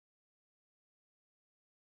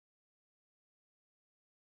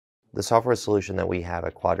The software solution that we have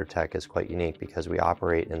at Quadratec is quite unique because we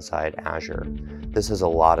operate inside Azure. This has a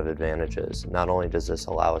lot of advantages. Not only does this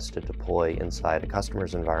allow us to deploy inside a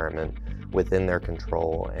customer's environment within their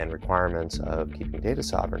control and requirements of keeping data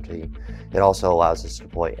sovereignty, it also allows us to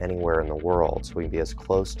deploy anywhere in the world so we can be as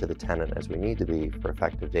close to the tenant as we need to be for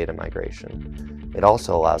effective data migration. It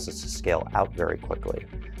also allows us to scale out very quickly.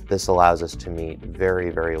 This allows us to meet very,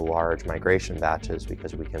 very large migration batches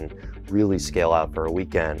because we can really scale out for a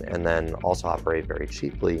weekend and then also operate very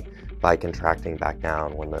cheaply by contracting back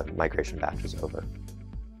down when the migration batch is over.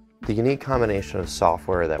 The unique combination of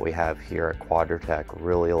software that we have here at Quadratec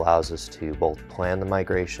really allows us to both plan the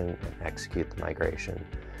migration and execute the migration.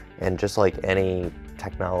 And just like any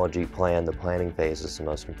technology plan, the planning phase is the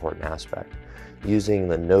most important aspect. Using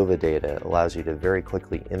the Nova data allows you to very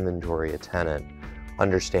quickly inventory a tenant,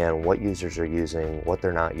 understand what users are using, what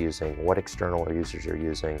they're not using, what external users are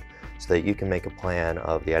using, so that you can make a plan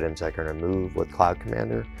of the items that are going to move with Cloud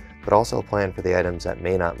Commander, but also a plan for the items that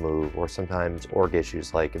may not move, or sometimes org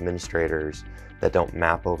issues like administrators that don't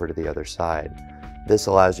map over to the other side. This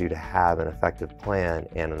allows you to have an effective plan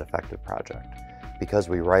and an effective project. Because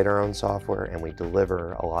we write our own software and we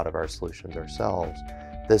deliver a lot of our solutions ourselves,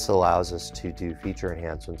 this allows us to do feature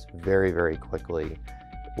enhancements very, very quickly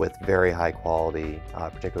with very high quality,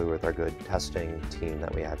 particularly with our good testing team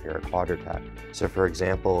that we have here at Quadratec. So for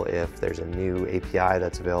example, if there's a new API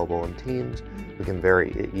that's available in Teams, we can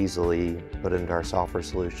very easily put it into our software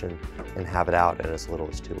solution and have it out in as little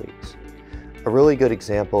as 2 weeks. A really good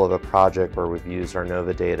example of a project where we've used our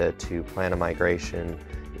Nova data to plan a migration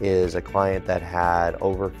is a client that had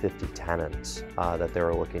over 50 tenants that they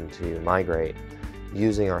were looking to migrate.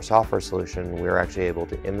 Using our software solution, we were actually able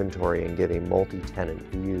to inventory and give a multi-tenant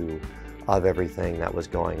view of everything that was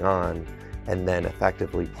going on, and then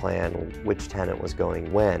effectively plan which tenant was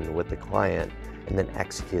going when with the client, and then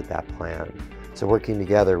execute that plan. So working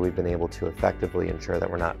together, we've been able to effectively ensure that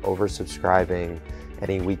we're not oversubscribing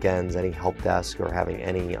any weekends, any help desk, or having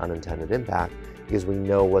any unintended impact, because we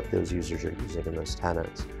know what those users are using in those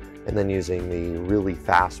tenants. And then using the really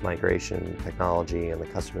fast migration technology and the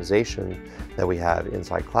customization that we have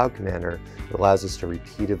inside Cloud Commander, it allows us to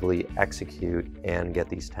repeatedly execute and get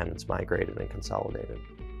these tenants migrated and consolidated.